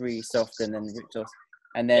something that's really soft and then rich sauce.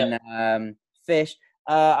 And then fish.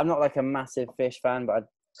 I'm not like a massive fish fan, but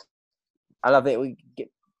I love it. We get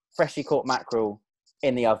freshly caught mackerel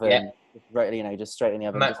in the oven. Yeah. Right, just straight in the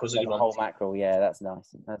oven. Mackerel's just a good the one. whole mackerel. Yeah, that's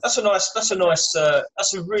nice. That's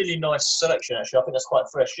a really nice selection, actually. I think that's quite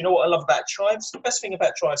fresh. You know what I love about chives? The best thing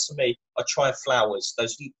about chives for me are chive flowers.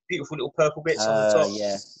 Those beautiful little purple bits on the top.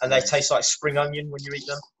 Yeah. And they taste like spring onion when you eat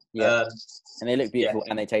them. Yeah. And they look beautiful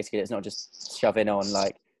and they taste good. It's not just shoving on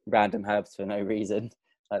like random herbs for no reason.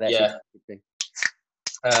 Like that.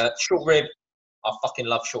 Short rib. I fucking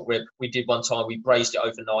love short rib. We did one time. We braised it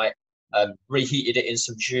overnight, reheated it in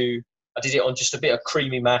some jus. I did it on just a bit of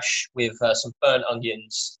creamy mash with some burnt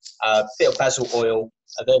onions, a bit of basil oil,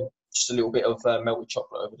 and then just a little bit of melted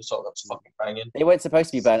chocolate over the top. That was fucking banging. They weren't supposed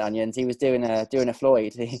to be burnt onions. He was doing a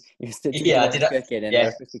Floyd. He was doing I did cooking and they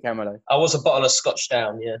were crispy caramello. I was a bottle of Scotch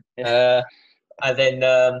down, yeah. And then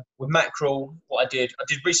with mackerel, what I did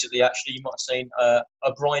recently, actually, you might have seen, I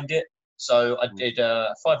brined it. So I did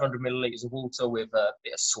 500 millilitres of water with a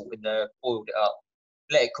bit of salt in there, boiled it up,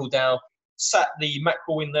 let it cool down, sat the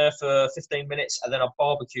mackerel in there for 15 minutes, and then I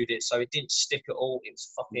barbecued it so it didn't stick at all. It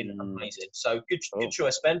was fucking amazing. So good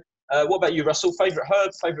choice, Ben. What about you, Russell? Favourite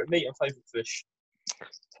herb, favourite meat, and favourite fish?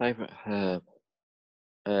 Favourite herb?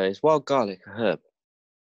 Is wild garlic a herb?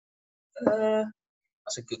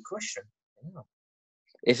 That's a good question. Yeah.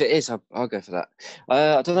 If it is, I'll go for that.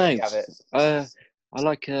 I don't know. Have it. I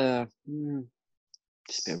like just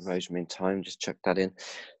a bit of rosemary and thyme. Just chuck that in.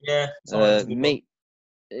 Yeah. Meat.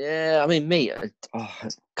 Yeah, I mean meat.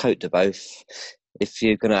 Coat to both. If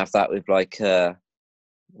you're gonna have that with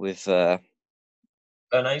with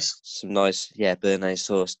Béarnaise. some nice Béarnaise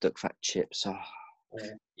sauce, duck fat chips.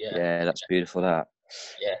 Yeah, that's beautiful. That.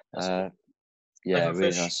 Yeah.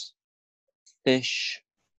 Really fish? nice.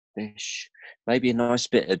 Fish. Maybe a nice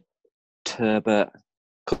bit of turbot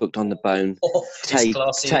cooked on the bone. Oh, he's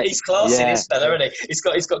classy. He's classy, this fella, isn't he? He's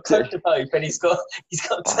got coat to both, and he's got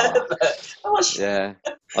turbot. Yeah,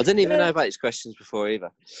 I didn't even know about his questions before either.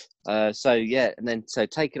 So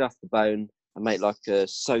take it off the bone and make like a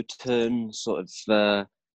sauterne sort of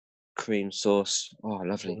cream sauce. Oh,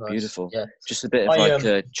 lovely, Nice. beautiful. Yeah. Just a bit of I,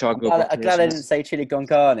 like char grilled I'm broccoli. glad I didn't say chili con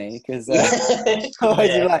carne because Yeah. otherwise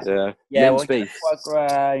you're Yeah. like, Yeah, yeah, minced well, beef. foie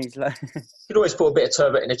gras. He's like, You could always put a bit of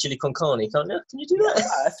turbot in a chili con carne, can't you? Can you do that?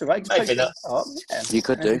 that's all right. Just Maybe put it not. on top, yeah. You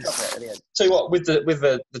could And then do. drop it at the end. Tell you what, with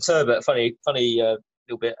the turbot, funny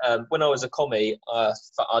little bit. When I was a commie, I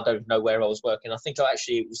don't know where I was working. I think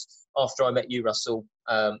it was after I met you, Russell,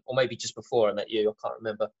 or maybe just before I met you. I can't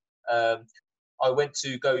remember. I went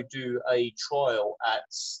to go do a trial at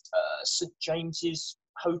St James's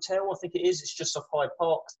Hotel, I think it is. It's just off Hyde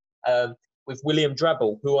Park, with William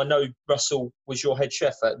Drabble, who I know, Russell, was your head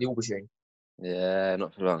chef at the Aubergine. Yeah,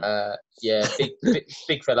 not for long. Yeah,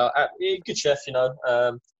 big fella, good chef, you know.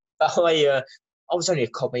 But I was only a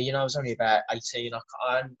commie, you know. I was only about 18. I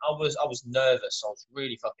was nervous. I was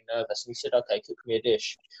really fucking nervous. And he said, "Okay, cook me a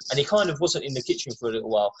dish." And he kind of wasn't in the kitchen for a little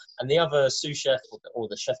while. And the other sous chef or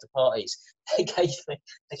the chef de parties, they gave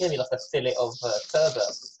me like a fillet of turbot,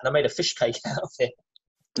 and I made a fish cake out of it.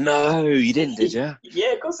 No, you didn't, did you?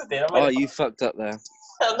 Yeah, of course I did. Oh, you fucked up there.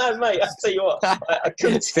 No, mate. I tell you what, I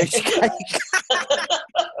cooked Fish it. cake.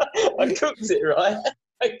 I cooked it, right?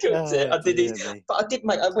 I cooked it. I did it, dear me. but I did,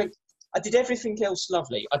 mate. I did everything else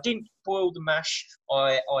lovely. I didn't boil the mash.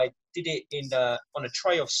 I did it on a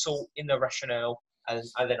tray of salt in the rationale, and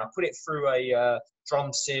then I put it through a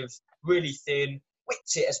drum sieve, really thin.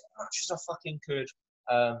 Whipped it as much as I fucking could.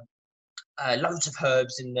 Loads of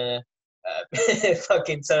herbs in there.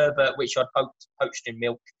 Fucking turbot, which I poached in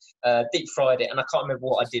milk. Deep fried it, and I can't remember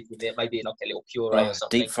what I did with it. Maybe like a little puree or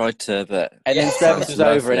something. Deep fried turbot. And then Yeah. service was Sounds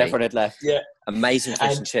over and lovely. everyone had left. Yeah. Amazing fish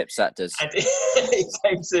and And- chips, that does. And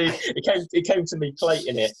it came to me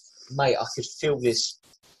plating it, mate. I could feel this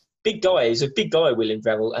big guy. He's a big guy, William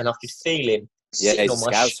Drabble, and I could feel him Yeah, sitting he's on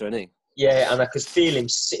a my scouser, isn't he? yeah, and I could feel him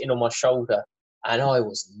sitting on my shoulder, and I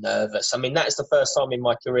was nervous. I mean, that's the first time in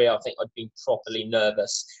my career I think I'd been properly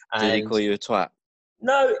nervous. And Did he call you a twat?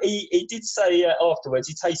 no, he did say afterwards.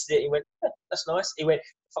 He tasted it. He went, "That's nice." He went,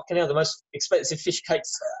 "Fucking hell, the most expensive fish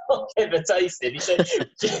cakes I've ever tasted." He said,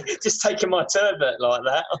 "Just taking my turbot like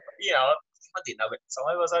that." You know, I didn't know at the time.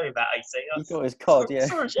 I was only about 18. You thought it was cod, yeah.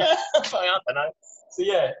 Sorry, yeah. I don't know. So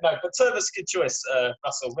yeah, no, but turbot's a good choice,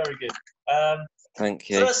 Russell. Very good. Thank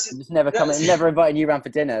So you. that's, I'm just never inviting you round for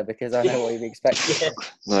dinner because I know what you'd be expecting. yeah,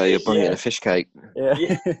 No, you're bringing Yeah. a fish cake. Yeah.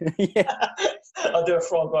 Yeah. I'll do a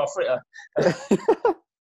foie gras fritter.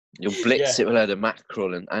 You'll blitz Yeah. it with a load of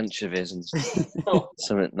mackerel and anchovies and Oh,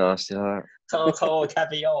 something nasty like tartar,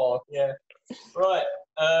 caviar. Yeah. Right.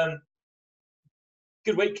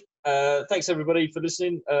 Good week. Thanks everybody for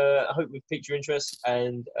listening. I hope we've piqued your interest,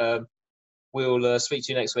 and we'll speak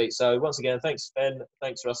to you next week. So once again, thanks Ben,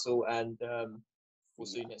 thanks Russell, and we'll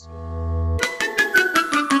see you next week.